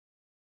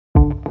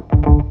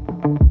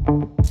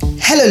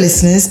Hello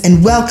listeners,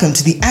 and welcome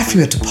to the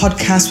AfriWetu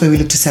podcast, where we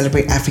look to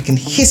celebrate African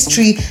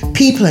history,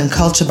 people and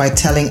culture by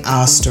telling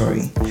our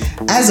story.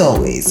 As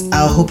always,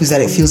 our hope is that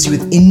it fills you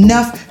with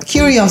enough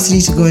curiosity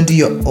to go and do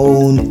your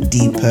own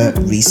deeper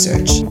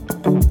research.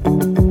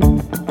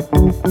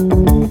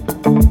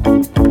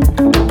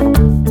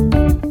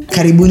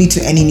 Karibuni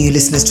to any new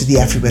listeners to the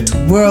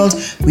AfriWetu world.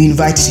 We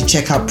invite you to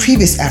check out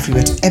previous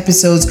AfriWetu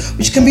episodes,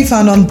 which can be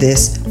found on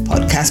this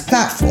podcast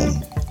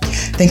platform.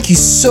 Thank you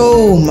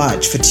so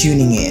much for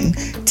tuning in.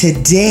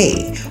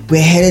 Today,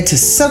 we're headed to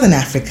Southern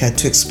Africa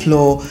to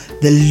explore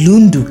the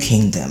Lundu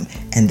Kingdom,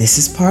 and this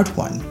is part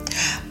 1.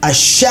 A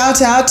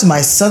shout out to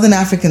my Southern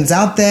Africans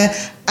out there.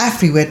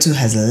 AfriWetu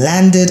has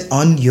landed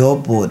on your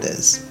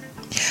borders.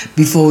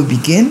 Before we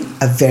begin,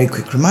 a very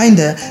quick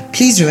reminder,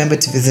 please remember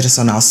to visit us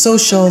on our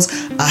socials.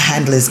 Our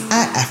handle is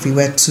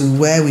 @AfriWetu,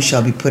 where we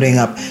shall be putting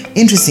up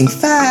interesting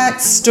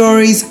facts,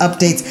 stories,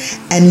 updates,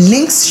 and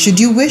links should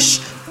you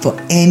wish for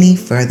any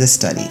further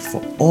study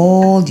for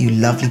all you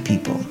lovely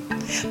people.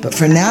 But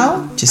for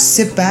now, just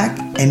sit back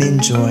and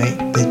enjoy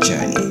the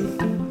journey.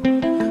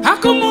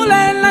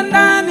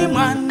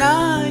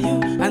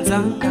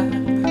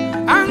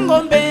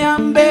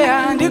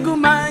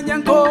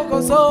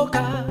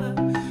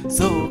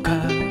 Soka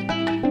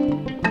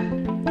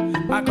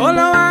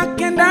makolo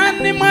wake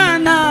ndani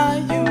mwana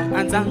yu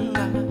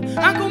anzanga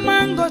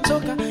akumango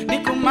choka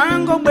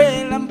nikumango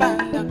bwela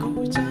mbanda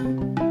kucha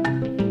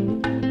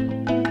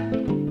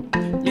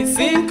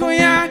misiko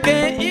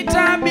yake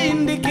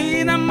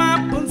itabindikira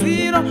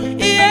mapunziro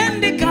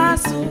iendi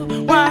kasu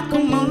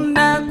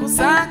wakumunda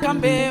kusaka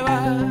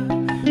mbewa.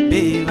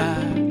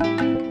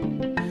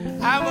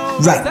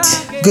 Right,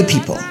 good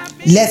people.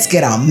 Let's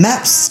get our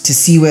maps to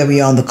see where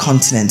we are on the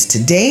continent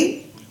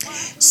today.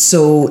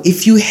 So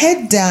if you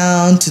head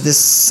down to the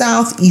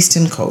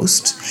southeastern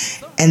coast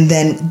and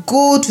then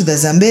go to the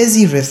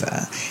Zambezi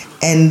River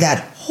and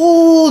that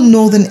whole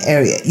northern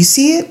area, you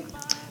see it?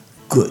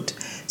 Good.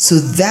 So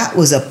that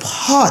was a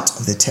part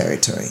of the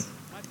territory.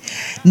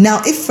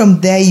 Now, if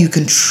from there you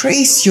can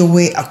trace your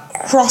way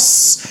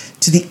across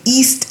to the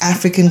East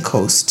African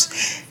coast,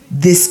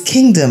 this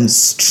kingdom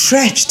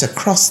stretched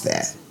across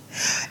there.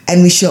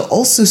 And we shall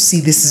also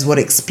see this is what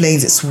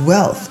explains its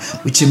wealth,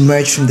 which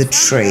emerged from the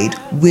trade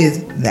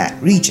with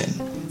that region.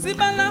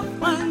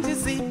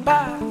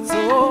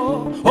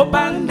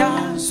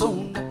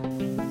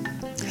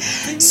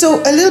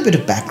 So a little bit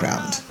of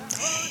background.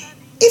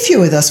 If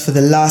you're with us for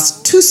the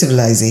last 2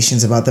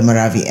 civilizations about the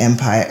Maravi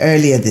Empire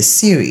earlier this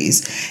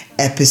series,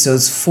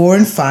 episodes 4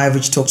 and 5,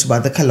 which talked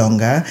about the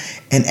Kalonga,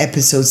 and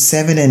episodes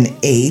 7 and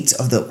 8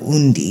 of the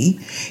Undi,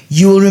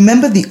 you will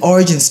remember the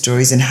origin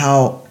stories and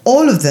how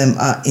all of them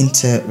are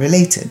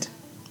interrelated.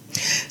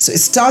 So it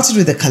started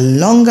with the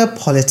Kalonga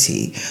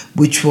polity,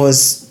 which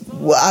was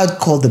what I'd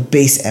call the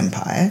base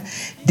empire.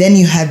 Then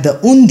you had the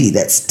Undi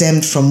that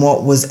stemmed from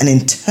what was an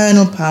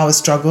internal power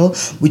struggle,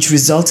 which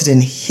resulted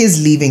in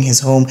his leaving his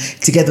home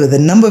together with a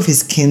number of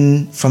his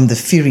kin from the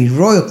Firi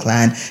royal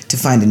clan to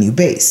find a new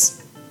base.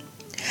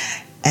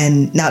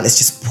 And now let's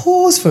just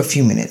pause for a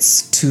few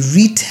minutes to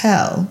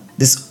retell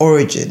this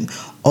origin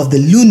of the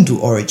Lundu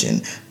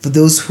origin for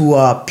those who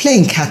are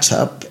playing catch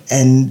up,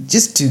 and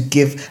just to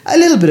give a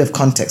little bit of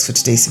context for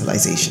today's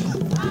civilization.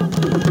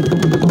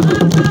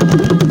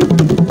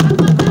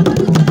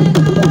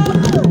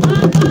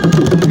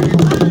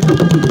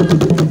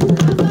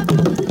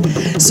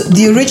 So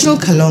the original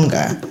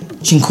Kalonga,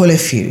 Chinkole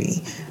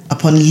Firi,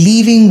 upon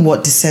leaving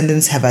what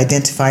descendants have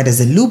identified as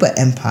the Luba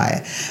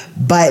Empire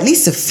by at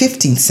least the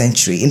 15th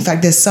century, in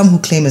fact there's some who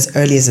claim as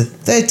early as the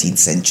 13th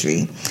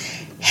century,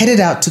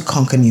 headed out to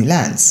conquer new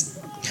lands.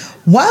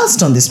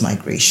 Whilst on this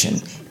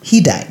migration,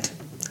 he died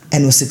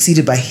and was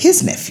succeeded by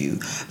his nephew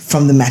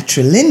from the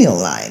matrilineal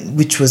line,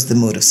 which was the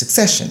mode of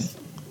succession.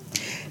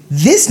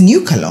 This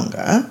new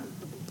Kalonga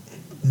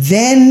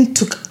then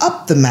took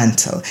up the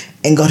mantle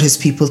and got his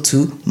people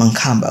to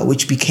Mankamba,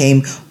 which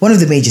became one of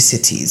the major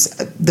cities,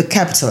 the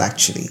capital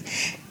actually,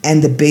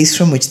 and the base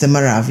from which the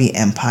Maravi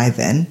Empire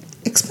then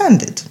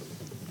expanded.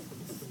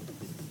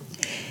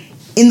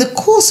 In the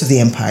course of the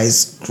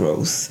empire's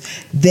growth,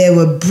 there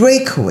were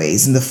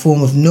breakaways in the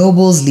form of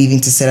nobles leaving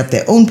to set up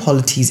their own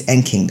polities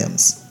and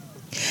kingdoms.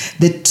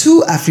 The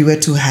 2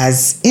 AfriWetu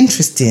has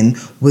interest in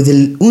were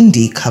the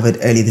Undi, covered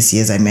earlier this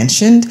year as I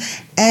mentioned,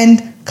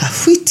 and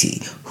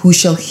Kafwiti, who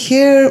shall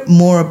hear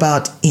more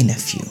about in a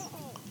few.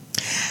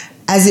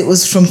 As it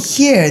was from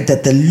here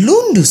that the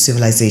Lundu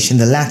civilization,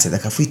 the latter, the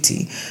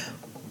Kafwiti,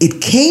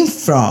 it came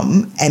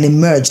from and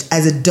emerged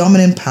as a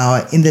dominant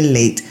power in the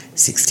late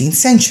 16th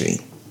century.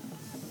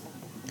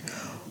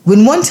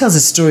 When one tells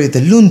the story of the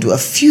Lundu, a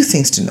few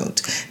things to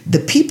note. The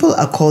people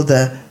are called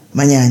the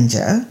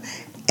Manyanja,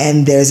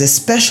 and there's a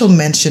special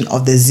mention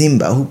of the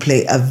Zimba, who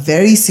play a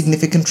very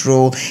significant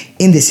role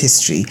in this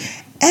history.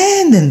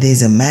 And then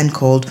there's a man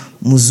called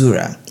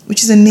Muzura,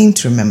 which is a name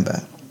to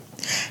remember.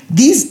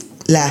 These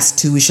last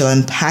 2 we shall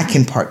unpack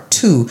in part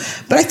 2,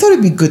 but I thought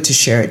it'd be good to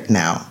share it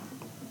now.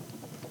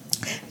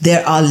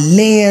 There are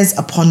layers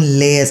upon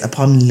layers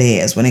upon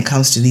layers when it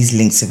comes to these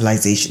linked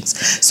civilizations.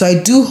 So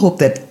I do hope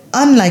that,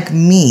 unlike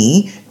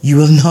me, you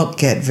will not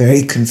get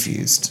very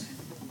confused.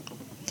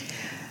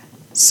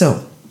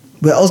 So,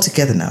 we're all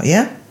together now,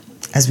 yeah?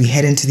 As we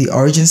head into the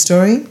origin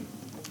story.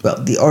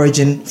 Well, the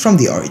origin from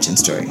the origin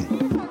story.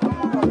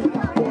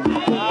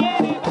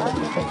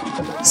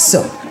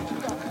 So,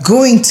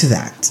 going to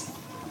that,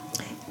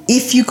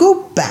 if you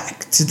go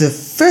back to the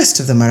first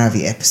of the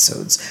Maravi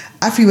episodes,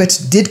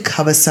 AfriWetu did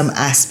cover some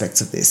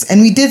aspects of this, and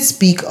we did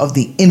speak of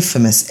the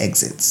infamous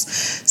exits.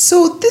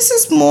 So this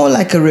is more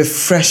like a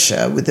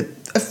refresher with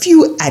a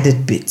few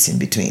added bits in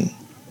between.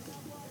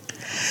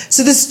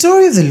 So the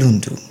story of the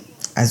Lundu,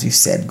 as we've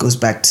said, goes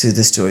back to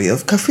the story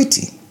of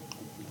Kafwiti.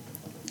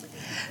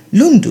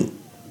 Lundu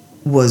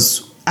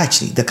was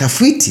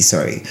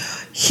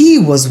he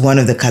was one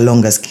of the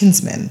Kalonga's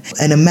kinsmen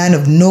and a man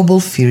of noble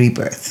Firi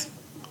birth.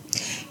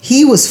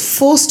 He was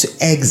forced to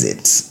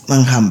exit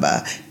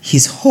Manghamba,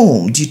 his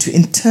home, due to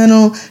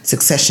internal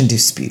succession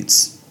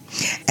disputes.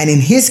 And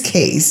in his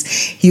case,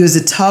 he was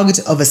the target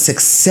of a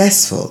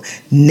successful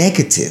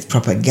negative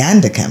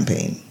propaganda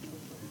campaign.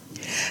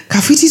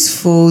 Kafwiti's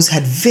foes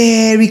had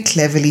very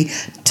cleverly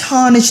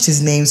tarnished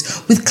his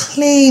names with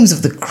claims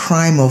of the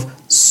crime of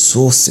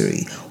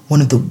sorcery, one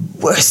of the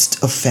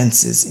worst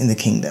offenses in the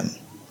kingdom.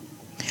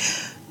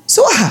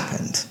 So what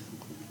happened?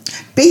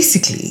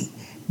 Basically,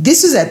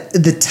 this was at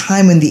the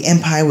time when the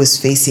empire was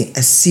facing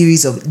a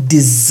series of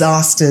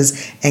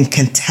disasters and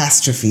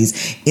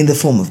catastrophes in the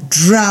form of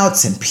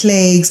droughts and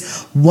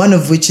plagues, one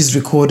of which is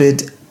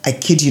recorded, I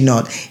kid you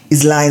not,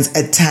 is lions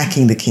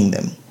attacking the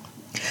kingdom.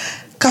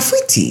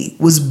 Kafwiti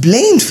was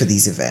blamed for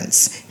these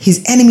events.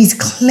 His enemies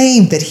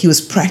claimed that he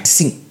was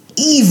practicing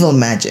evil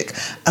magic,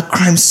 a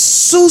crime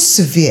so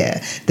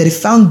severe that if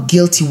found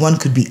guilty, one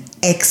could be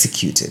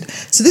executed.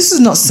 So this was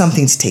not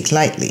something to take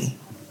lightly.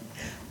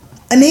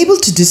 Unable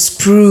to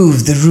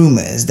disprove the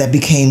rumors that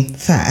became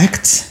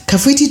fact,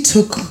 Kafwiti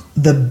took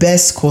the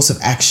best course of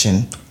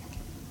action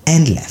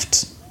and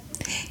left,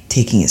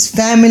 taking his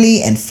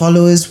family and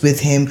followers with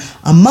him,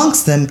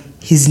 amongst them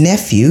his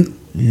nephew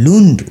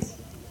Lundu.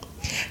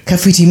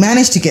 Kafwiti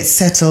managed to get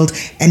settled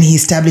and he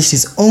established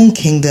his own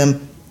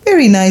kingdom.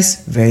 Very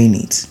nice, very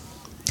neat.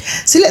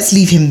 So let's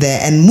leave him there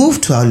and move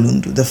to our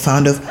Lundu, the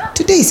founder of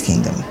today's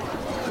kingdom.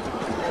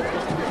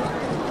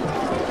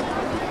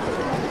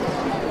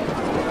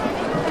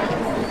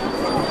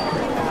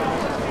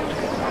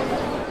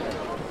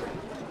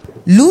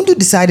 Lundu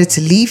decided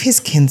to leave his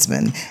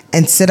kinsmen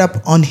and set up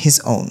on his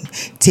own,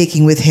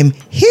 taking with him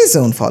his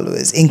own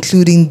followers,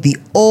 including the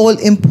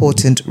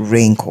all-important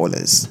rain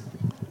callers.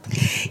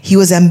 He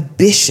was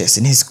ambitious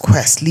in his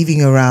quest,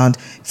 leaving around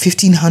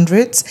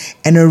 1500s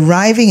and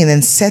arriving and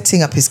then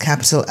setting up his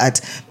capital at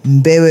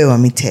Mbewe wa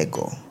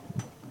Mitego.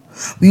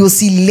 We will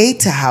see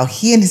later how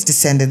he and his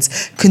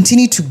descendants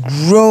continue to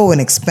grow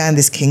and expand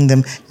this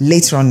kingdom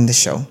later on in the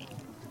show,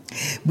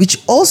 which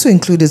also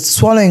included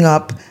swallowing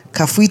up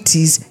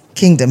Kafwiti's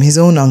kingdom, his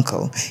own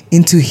uncle,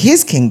 into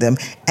his kingdom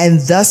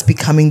and thus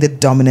becoming the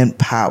dominant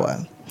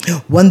power,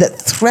 one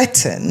that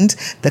threatened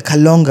the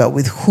Kalonga,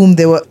 with whom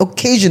there were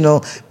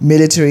occasional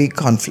military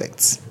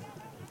conflicts.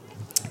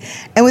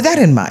 And with that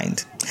in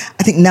mind,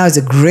 I think now is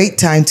a great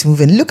time to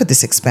move and look at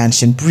this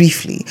expansion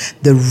briefly.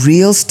 The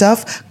real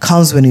stuff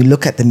comes when you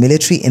look at the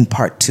military in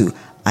part 2.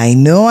 I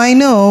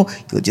know,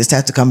 you'll just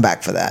have to come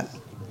back for that.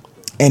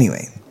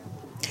 Anyway,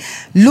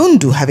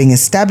 Lundu, having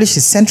established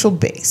his central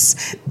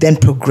base, then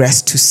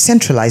progressed to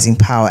centralizing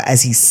power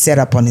as he set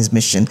up on his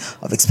mission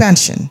of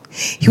expansion.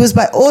 He was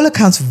by all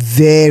accounts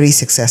very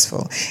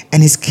successful,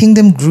 and his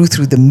kingdom grew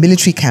through the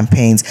military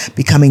campaigns,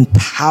 becoming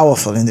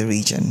powerful in the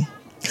region.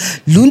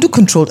 Lundu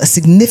controlled a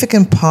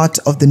significant part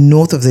of the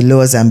north of the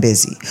Lower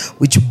Zambezi,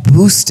 which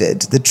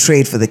boosted the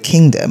trade for the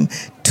kingdom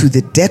to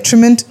the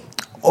detriment,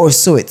 or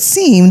so it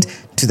seemed,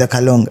 to the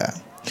Kalonga,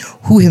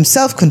 who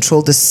himself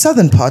controlled the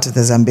southern part of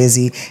the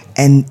Zambezi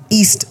and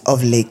east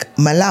of Lake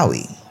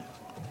Malawi.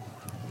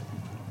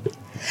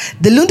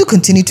 The Lundu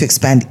continued to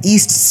expand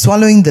east,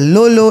 swallowing the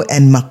Lolo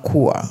and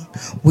Makua,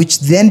 which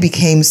then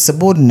became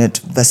subordinate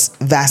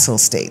vassal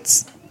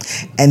states,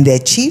 and their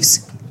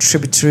chiefs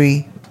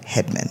tributary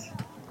headmen.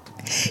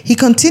 He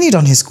continued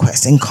on his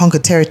quest and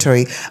conquered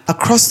territory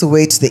across the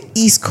way to the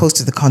east coast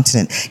of the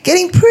continent,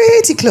 getting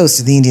pretty close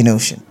to the Indian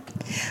Ocean.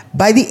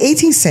 By the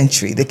 18th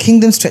century, the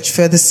kingdom stretched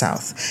further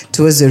south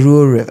towards the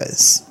Ruhr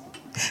rivers,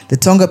 the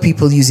Tonga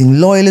people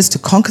using loyalists to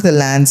conquer the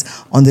lands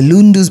on the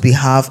Lundu's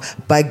behalf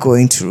by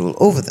going to rule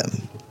over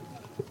them.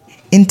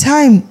 In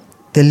time,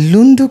 the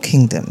Lundu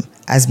kingdom,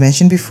 as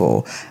mentioned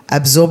before,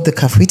 absorbed the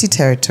Kafwiti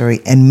territory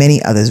and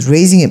many others,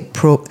 raising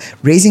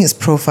its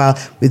profile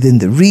within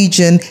the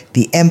region,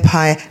 the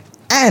empire,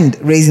 and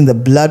raising the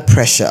blood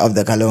pressure of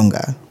the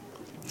Kalonga.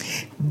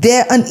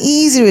 Their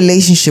uneasy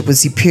relationship would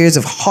see periods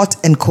of hot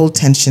and cold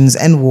tensions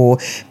and war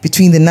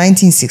between the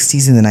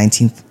 1960s and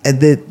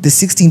the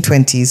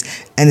 1620s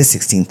and the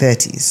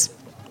 1630s.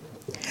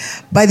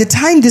 By the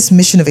time this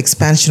mission of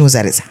expansion was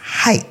at its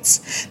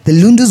heights, the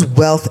Lundu's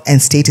wealth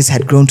and status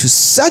had grown to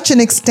such an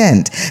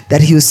extent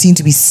that he was seen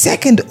to be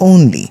second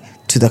only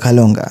to the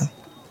Kalonga.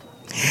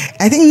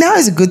 I think now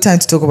is a good time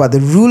to talk about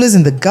the rulers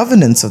and the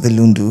governance of the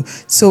Lundu,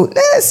 so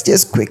let's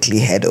just quickly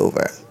head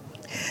over.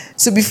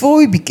 So before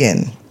we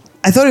begin,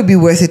 I thought it would be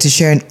worth it to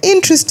share an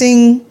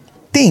interesting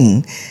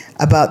thing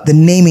about the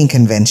naming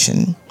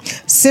convention,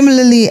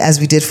 similarly as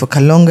we did for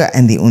Kalonga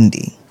and the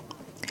Undi,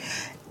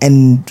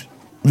 and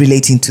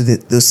relating to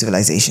those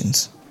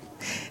civilizations.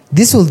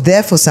 This will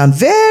therefore sound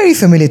very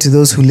familiar to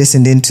those who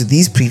listened in to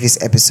these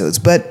previous episodes,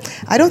 but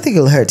I don't think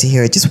it'll hurt to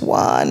hear it just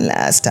one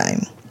last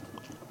time.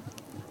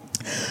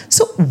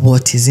 So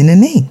what is in a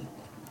name?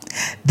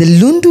 The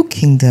Lundu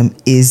kingdom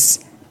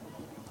is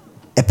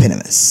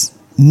eponymous,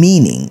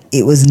 meaning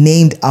it was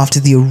named after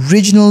the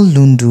original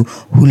Lundu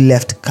who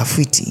left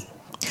Kafwiti.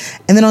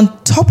 And then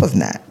on top of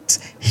that,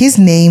 his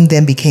name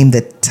then became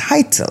the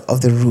title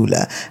of the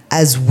ruler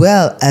as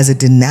well as a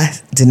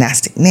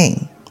dynastic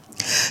name.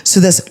 So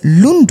thus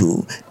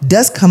Lundu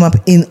does come up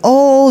in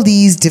all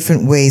these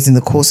different ways in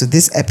the course of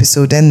this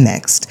episode and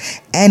next,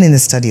 and in the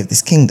study of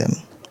this kingdom.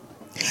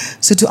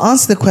 So to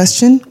answer the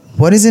question,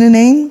 what is in a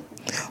name?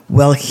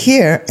 Well,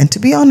 here, and to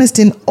be honest,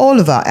 in all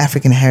of our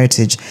African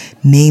heritage,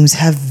 names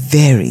have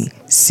very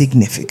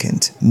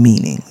significant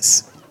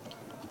meanings.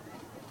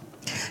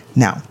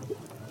 Now,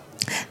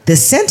 the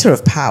center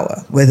of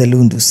power where the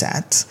Lundu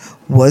sat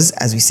was,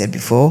 as we said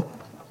before,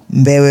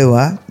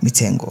 Mbewewa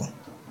Mitengo.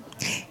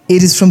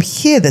 It is from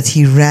here that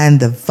he ran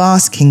the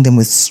vast kingdom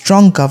with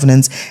strong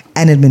governance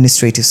and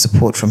administrative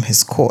support from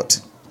his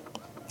court.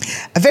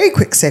 A very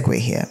quick segue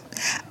here.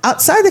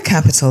 Outside the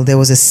capital, there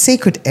was a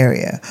sacred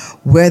area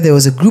where there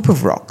was a group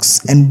of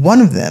rocks, and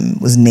one of them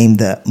was named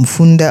the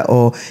Mfunda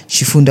or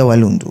Shifunda wa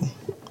Lundu,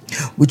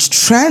 which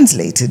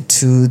translated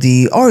to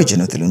the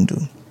origin of the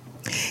Lundu.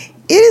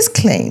 It is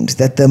claimed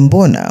that the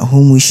Mbona,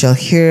 whom we shall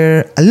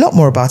hear a lot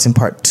more about in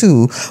part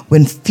 2,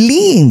 when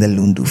fleeing the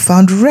Lundu,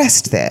 found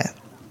rest there.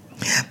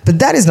 But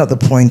that is not the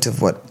point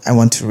of what I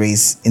want to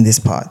raise in this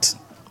part.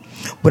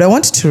 What I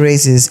wanted to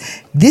raise is,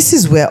 this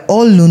is where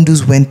all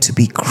Lundus went to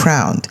be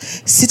crowned,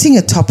 sitting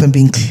atop and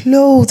being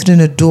clothed and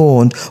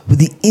adorned with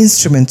the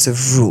instruments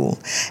of rule.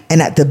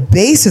 And at the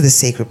base of the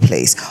sacred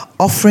place,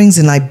 offerings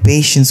and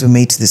libations were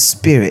made to the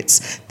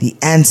spirits, the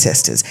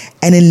ancestors,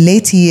 and in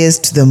later years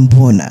to the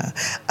Mbona,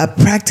 a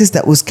practice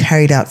that was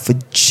carried out for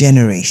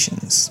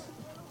generations.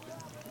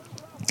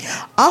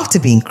 After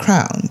being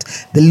crowned,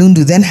 the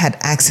Lundu then had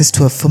access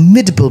to a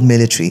formidable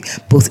military,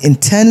 both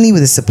internally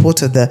with the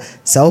support of the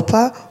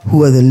Saupa, who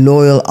were the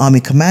loyal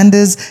army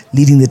commanders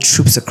leading the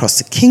troops across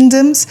the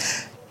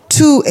kingdoms,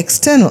 to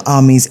external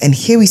armies, and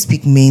here we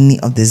speak mainly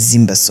of the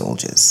Zimba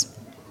soldiers.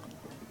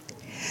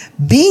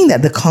 Being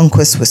that the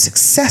conquests were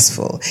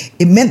successful,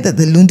 it meant that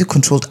the Lundu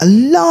controlled a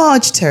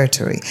large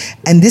territory,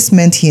 and this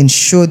meant he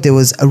ensured there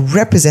was a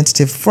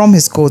representative from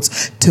his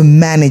courts to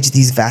manage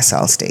these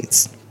vassal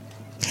states.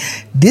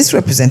 This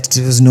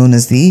representative was known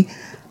as the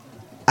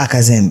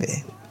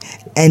Akazembe,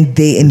 and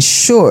they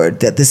ensured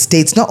that the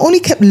states not only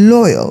kept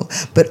loyal,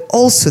 but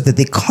also that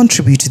they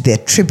contributed their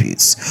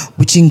tributes,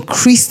 which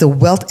increased the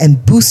wealth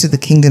and boosted the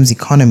kingdom's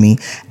economy,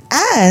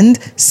 and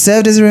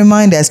served as a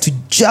reminder as to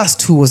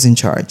just who was in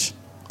charge.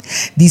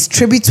 These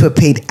tributes were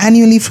paid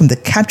annually from the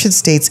captured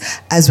states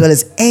as well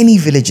as any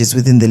villages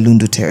within the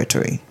Lundu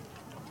territory.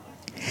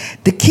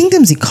 The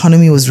kingdom's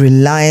economy was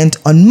reliant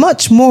on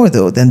much more,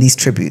 though, than these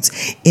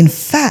tributes. In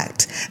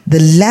fact, the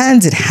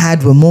lands it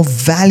had were more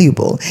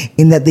valuable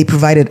in that they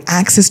provided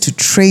access to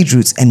trade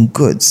routes and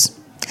goods.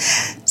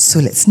 So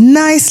let's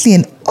nicely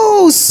and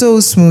oh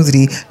so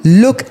smoothly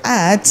look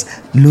at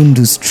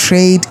Lundu's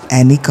trade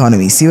and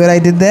economy. See what I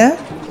did there?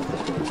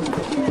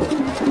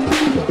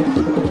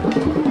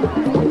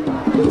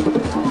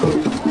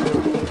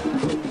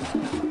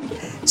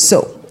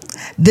 So,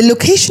 the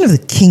location of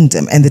the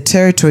kingdom and the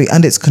territory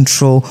under its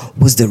control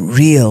was the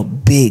real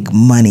big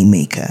money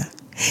maker.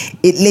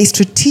 It lay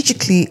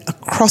strategically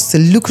across the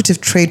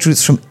lucrative trade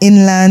routes from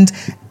inland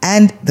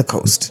and the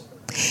coast.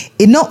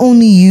 It not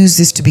only used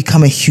this to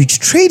become a huge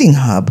trading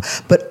hub,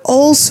 but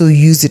also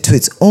used it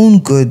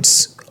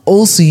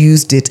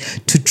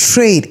to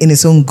trade in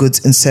its own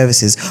goods and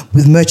services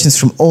with merchants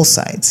from all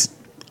sides.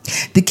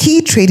 The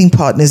key trading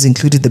partners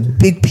included the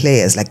big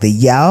players like the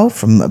Yao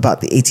from about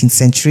the 18th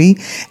century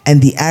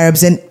and the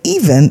Arabs and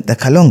even the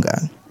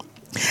Kalonga.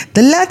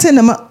 The latter, in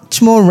a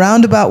much more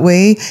roundabout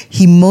way,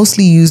 he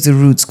mostly used the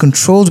routes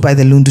controlled by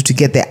the Lundu to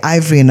get their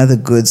ivory and other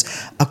goods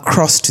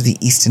across to the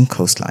eastern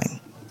coastline.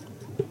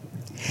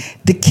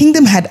 The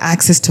kingdom had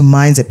access to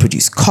mines that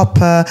produced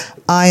copper,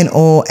 iron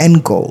ore,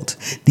 and gold.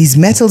 These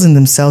metals in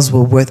themselves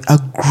were worth a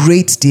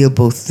great deal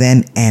both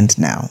then and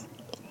now.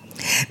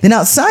 Then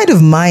outside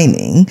of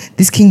mining,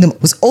 this kingdom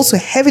was also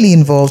heavily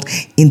involved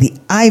in the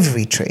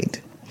ivory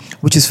trade,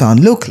 which was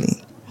found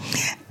locally,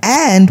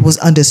 and was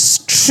under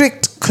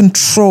strict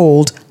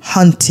controlled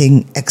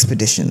hunting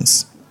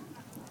expeditions.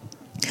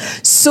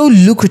 So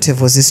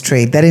lucrative was this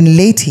trade that in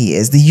later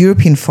years, the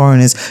European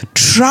foreigners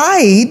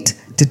tried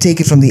to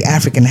take it from the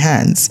African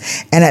hands.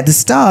 And at the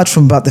start,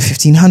 from about the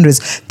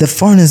 1500s, the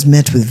foreigners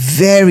met with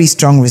very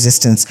strong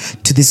resistance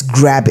to this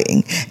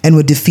grabbing and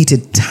were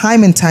defeated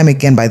time and time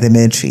again by the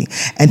military.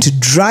 And to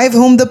drive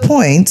home the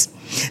point,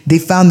 they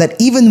found that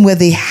even where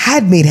they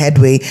had made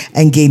headway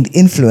and gained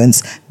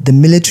influence, the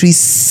military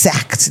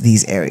sacked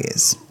these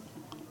areas.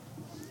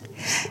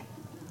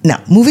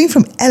 Now, moving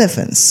from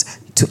elephants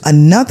to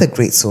another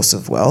great source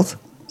of wealth,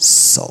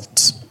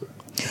 salt.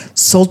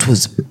 Salt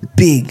was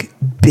big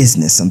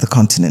business on the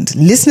continent.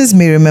 Listeners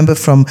may remember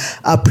from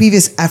our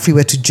previous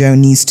AfriWetu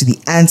journeys to the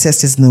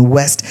ancestors in the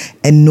west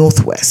and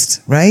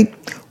northwest, right?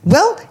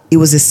 Well, it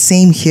was the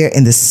same here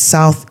in the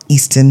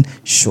southeastern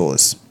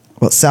shores.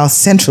 Well, south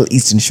central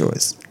eastern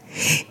shores.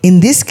 In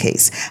this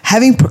case,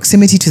 having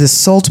proximity to the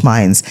salt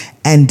mines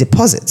and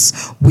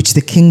deposits, which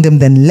the kingdom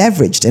then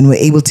leveraged and were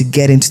able to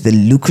get into the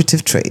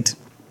lucrative trade.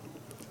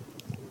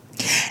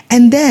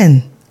 And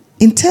then,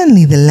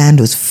 internally, the land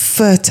was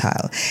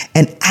fertile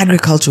and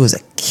agriculture was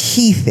a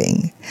key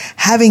thing,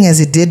 having as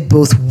it did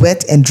both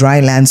wet and dry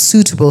land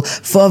suitable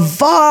for a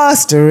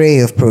vast array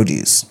of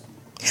produce.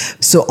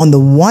 So on the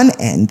one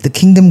end, the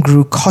kingdom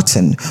grew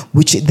cotton,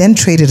 which it then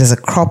traded as a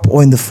crop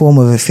or in the form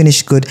of a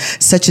finished good,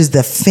 such as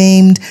the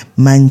famed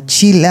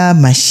Manchila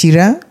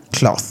Mashira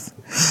cloth,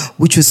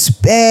 which was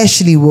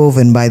specially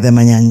woven by the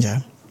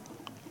Manyanja.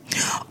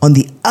 On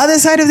the other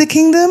side of the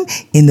kingdom,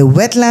 in the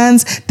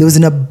wetlands, there was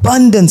an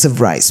abundance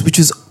of rice, which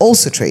was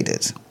also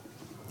traded.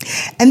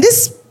 And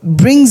this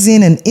brings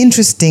in an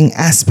interesting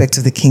aspect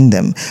of the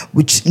kingdom,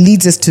 which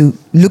leads us to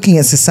looking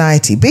at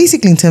society,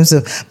 basically in terms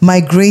of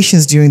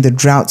migrations during the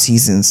drought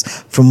seasons,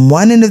 from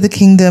one end of the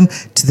kingdom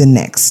to the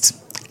next.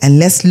 And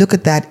let's look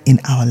at that in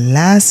our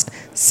last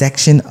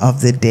section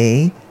of the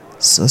day,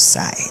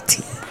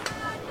 society.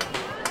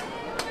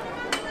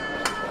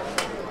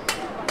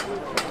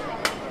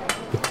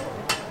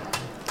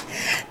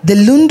 The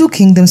Lundu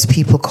kingdom's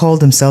people called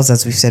themselves,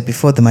 as we've said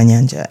before, the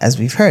Manyanja, as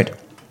we've heard.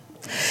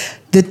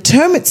 The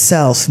term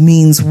itself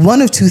means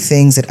one of two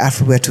things that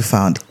AfriWetu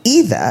found.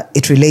 Either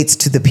it relates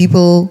to the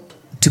people,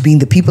 to being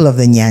the people of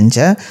the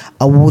Nyanja,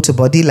 a water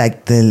body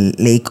like the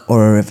lake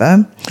or a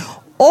river,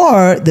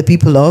 or the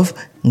people of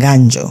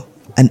Nganjo,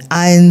 an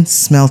iron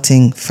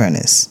smelting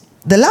furnace.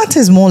 The latter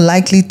is more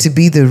likely to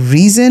be the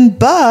reason,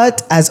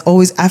 but as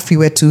always,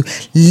 AfriWetu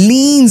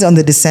leans on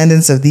the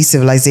descendants of these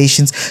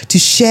civilizations to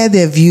share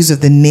their views of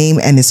the name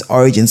and its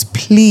origins.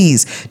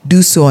 Please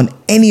do so on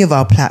any of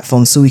our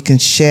platforms so we can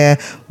share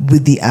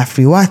with the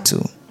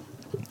AfriWetu.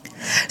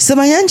 So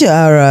Manyanja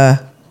are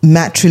a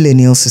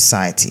matrilineal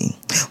society,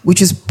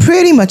 which is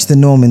pretty much the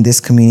norm in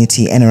this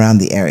community and around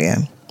the area.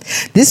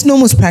 This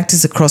norm was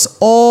practiced across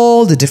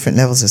all the different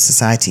levels of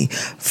society,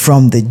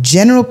 from the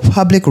general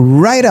public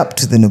right up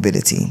to the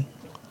nobility.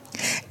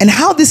 And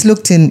how this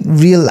looked in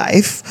real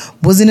life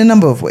was in a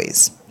number of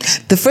ways.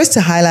 The first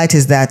to highlight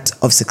is that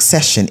of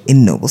succession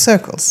in noble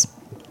circles.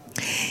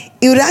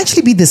 It would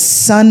actually be the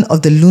son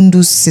of the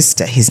Lundu's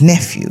sister, his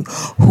nephew,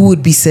 who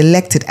would be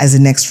selected as the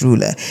next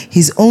ruler.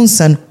 His own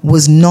son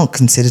was not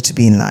considered to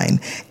be in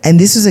line, and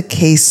this was a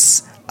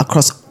case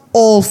across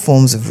all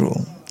forms of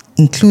rule,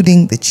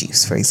 including the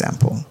chiefs, for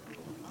example.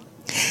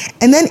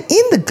 And then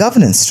in the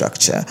governance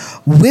structure,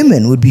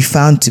 women would be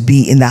found to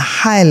be in the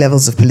higher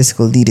levels of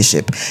political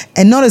leadership,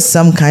 and not as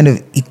some kind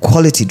of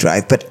equality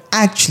drive, but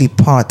actually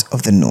part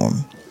of the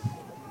norm.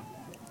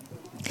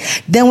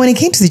 Then when it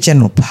came to the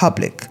general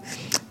public,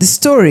 the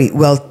story,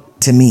 well,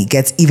 to me,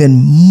 gets even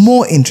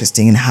more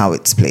interesting in how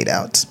it's played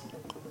out.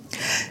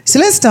 So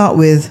let's start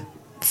with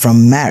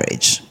from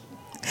marriage.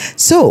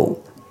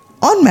 So,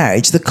 on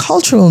marriage, the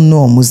cultural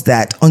norm was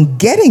that on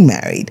getting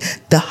married,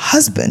 the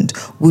husband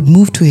would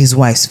move to his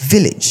wife's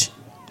village.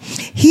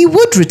 He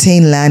would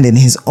retain land in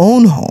his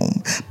own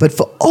home, but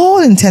for all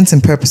intents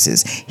and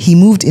purposes, he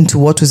moved into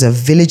what was a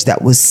village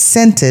that was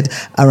centered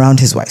around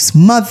his wife's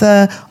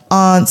mother,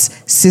 aunts,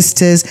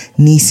 sisters,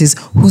 nieces,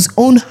 whose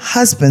own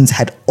husbands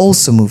had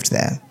also moved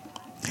there.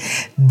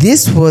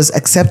 This was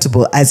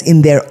acceptable as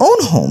in their own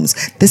homes,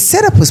 the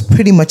setup was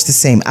pretty much the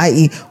same,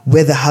 i.e.,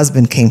 where the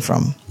husband came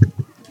from.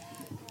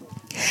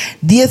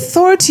 The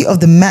authority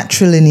of the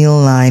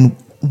matrilineal line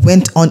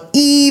went on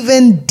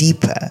even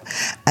deeper,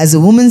 as a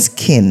woman's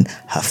kin,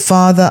 her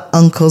father,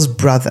 uncle's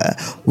brother,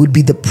 would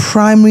be the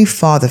primary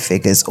father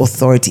figure's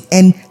authority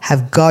and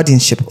have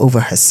guardianship over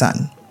her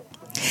son.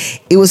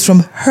 It was from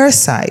her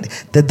side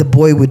that the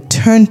boy would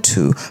turn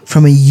to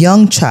from a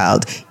young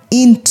child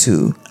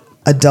into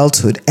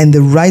adulthood and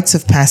the rites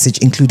of passage,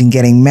 including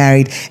getting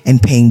married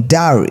and paying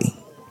dowry.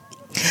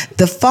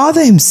 The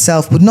father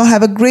himself would not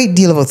have a great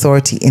deal of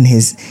authority in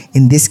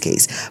this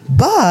case,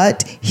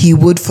 but he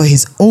would for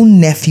his own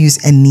nephews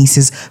and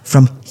nieces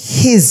from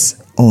his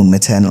own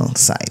maternal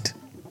side.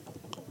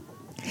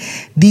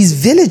 These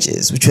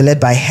villages, which were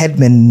led by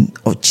headmen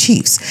or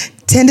chiefs,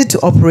 tended to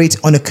operate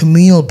on a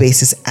communal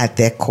basis at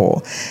their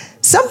core,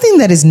 something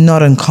that is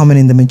not uncommon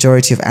in the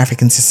majority of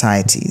African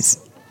societies.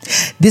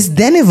 This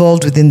then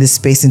evolved within this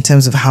space in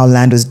terms of how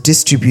land was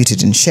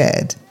distributed and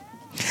shared.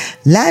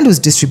 Land was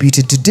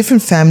distributed to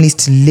different families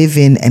to live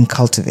in and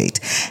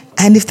cultivate.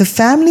 And if the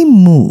family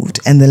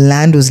moved and the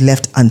land was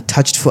left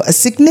untouched for a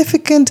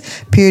significant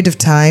period of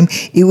time,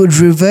 it would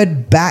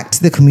revert back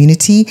to the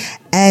community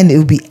and it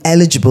would be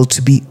eligible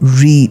to be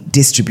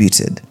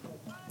redistributed.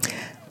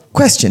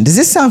 Question: does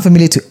this sound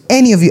familiar to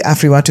any of you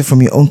AfriWetu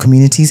from your own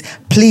communities?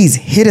 Please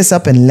hit us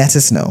up and let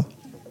us know.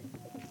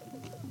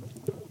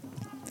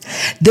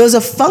 There was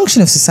a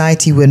function of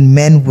society when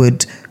men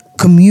would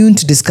commune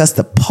to discuss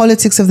the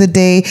politics of the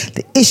day,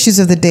 the issues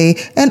of the day,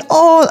 and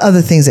all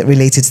other things that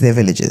related to their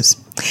villages.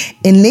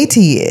 In later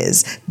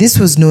years, this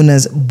was known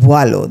as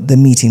Bwalo, the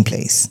meeting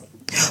place,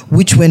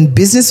 which when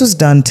business was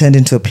done turned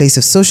into a place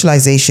of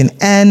socialization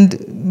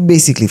and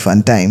basically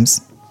fun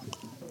times.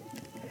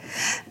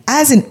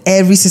 As in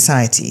every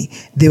society,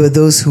 there were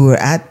those who were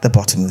at the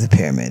bottom of the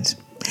pyramid.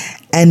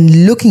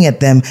 And looking at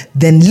them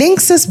then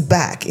links us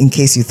back, in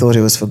case you thought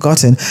it was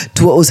forgotten,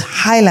 to what was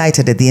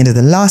highlighted at the end of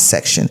the last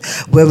section,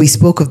 where we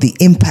spoke of the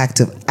impact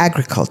of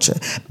agriculture,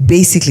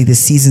 basically the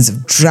seasons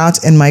of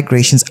drought and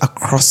migrations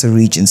across the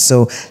region.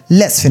 So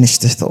let's finish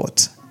the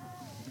thought.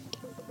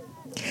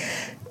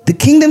 The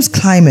kingdom's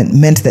climate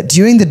meant that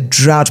during the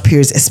drought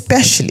periods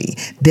especially,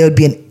 there would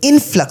be an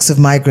influx of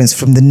migrants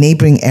from the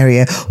neighboring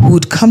area who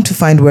would come to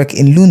find work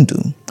in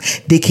Lundu.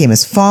 They came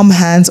as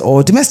farmhands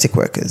or domestic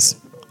workers.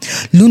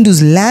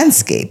 Lundu's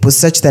landscape was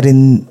such that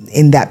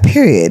in that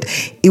period,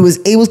 it was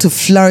able to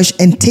flourish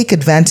and take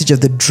advantage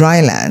of the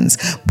dry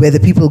lands where the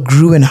people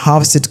grew and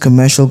harvested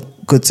commercial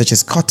goods such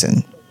as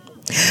cotton.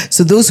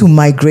 So those who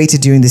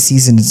migrated during the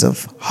seasons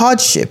of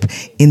hardship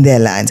in their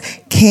lands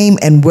came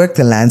and worked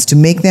the lands to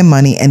make their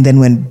money and then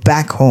went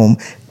back home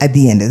at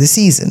the end of the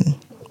season.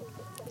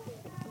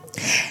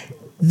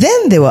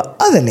 Then there were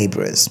other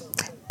laborers,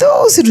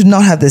 those who did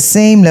not have the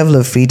same level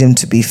of freedom,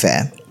 to be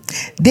fair.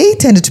 They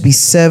tended to be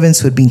servants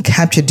who had been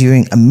captured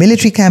during a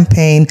military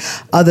campaign,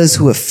 others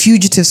who were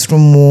fugitives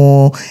from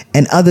war,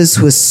 and others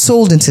who were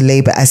sold into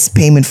labor as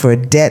payment for a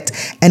debt,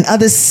 and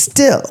others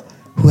still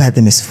who had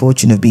the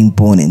misfortune of being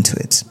born into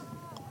it.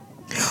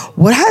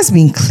 What has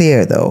been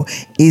clear, though,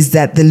 is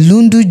that the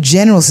Lundu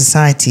General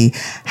Society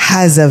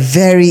has a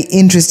very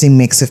interesting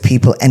mix of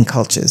people and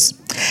cultures.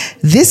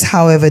 This,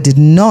 however, did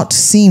not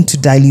seem to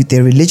dilute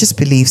their religious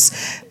beliefs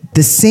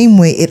the same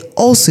way it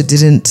also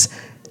didn't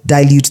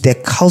dilute their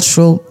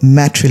cultural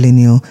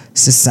matrilineal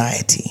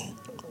society.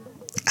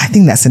 I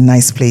think that's a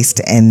nice place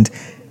to end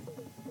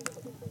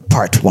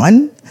part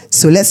 1.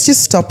 So let's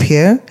just stop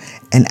here.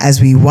 And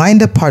as we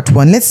wind up part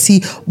 1, let's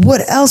see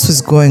what else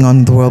was going on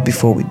in the world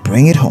before we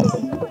bring it home.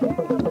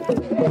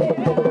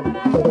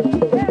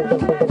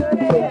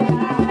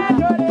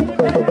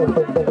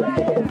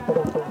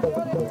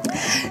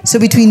 So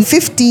between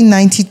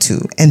 1592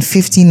 and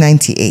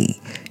 1598,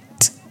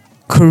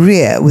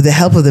 Korea, with the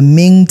help of the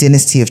Ming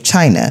dynasty of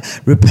China,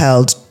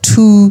 repelled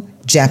 2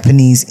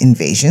 Japanese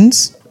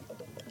invasions.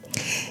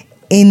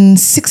 In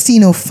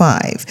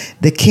 1605,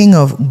 the king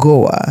of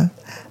Goa,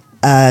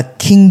 a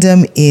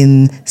kingdom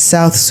in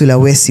South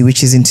Sulawesi,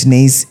 which is in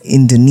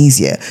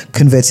Indonesia,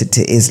 converted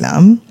to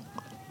Islam.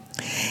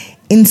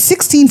 In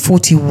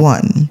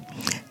 1641,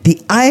 the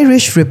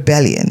Irish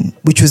Rebellion,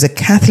 which was a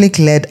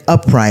Catholic-led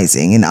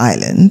uprising in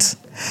Ireland,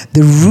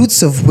 the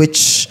roots of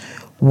which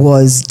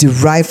was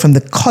derived from the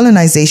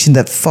colonization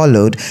that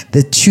followed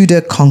the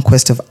Tudor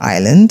conquest of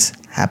Ireland,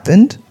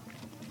 happened.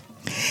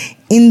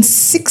 In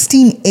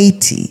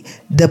 1680,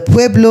 the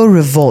Pueblo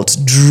Revolt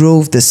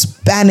drove the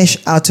Spanish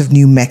out of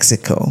New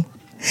Mexico,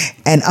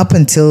 and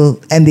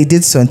they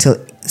did so until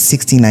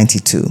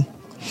 1692.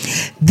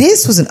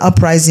 This was an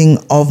uprising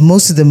of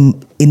most of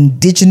the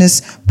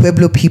indigenous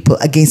Pueblo people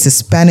against the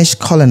Spanish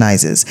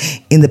colonizers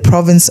in the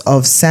province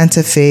of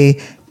Santa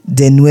Fe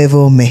de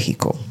Nuevo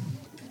Mexico.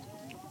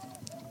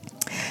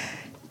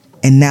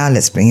 And now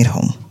let's bring it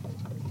home.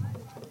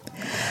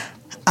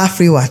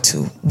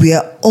 AfriWetu, we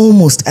are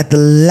almost at the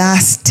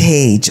last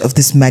stage of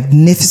this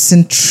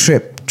magnificent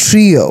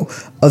trio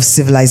of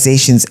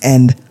civilizations,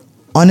 and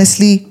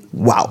honestly,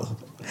 wow.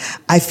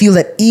 I feel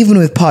that even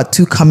with part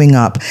 2 coming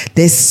up,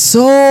 there's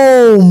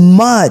so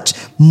much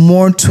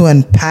more to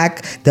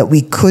unpack that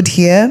we could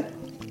hear,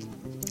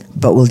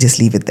 but we'll just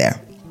leave it there.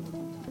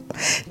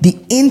 The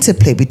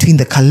interplay between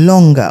the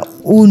Kalonga,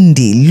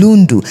 Undi,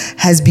 Lundu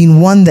has been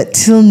one that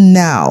till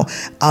now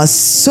are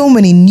so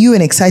many new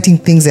and exciting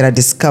things that are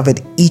discovered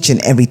each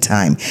and every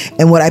time.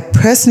 And what I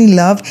personally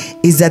love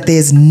is that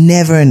there's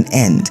never an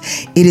end.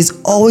 It is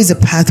always a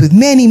path with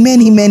many,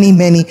 many, many,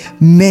 many,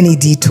 many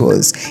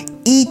detours,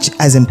 each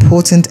as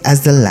important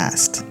as the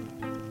last.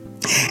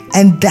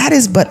 And that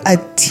is but a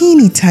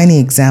teeny tiny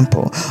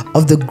example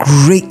of the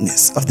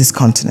greatness of this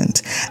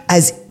continent,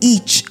 as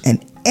each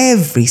and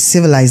every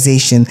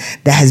civilization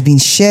that has been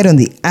shared on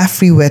the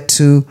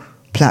AfriWetu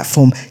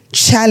platform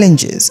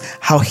challenges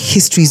how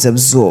history is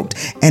absorbed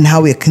and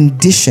how we are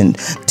conditioned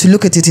to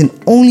look at it in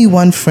only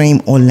one frame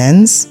or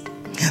lens.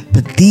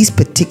 But these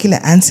particular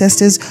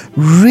ancestors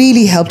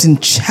really helped in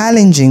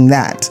challenging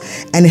that,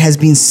 and it has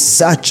been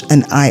such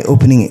an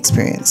eye-opening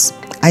experience.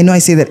 I know I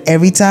say that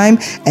every time,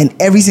 and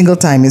every single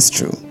time is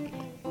true.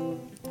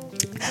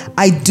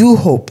 I do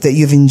hope that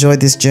you've enjoyed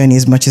this journey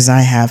as much as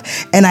I have,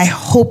 and I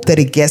hope that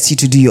it gets you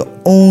to do your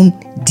own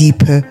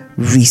deeper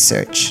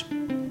research.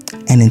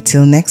 And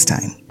until next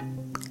time,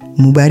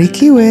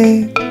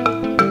 Mubarikiwe.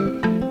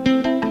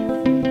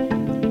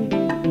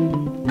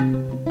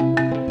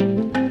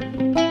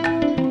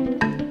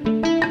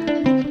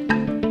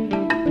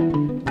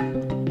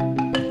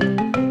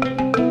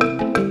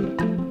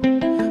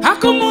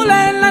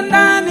 Akumulela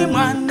ndani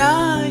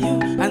mwanayu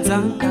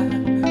anzanga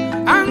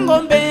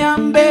angombea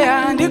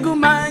mbea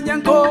ndikumanya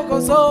nkoko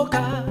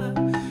zoka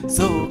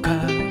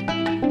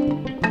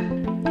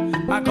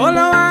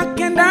makolo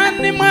wake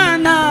ndani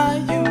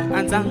mwanayu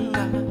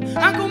anzanga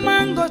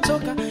akumango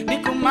choka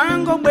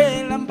ndikumango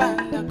bwela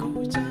mbanda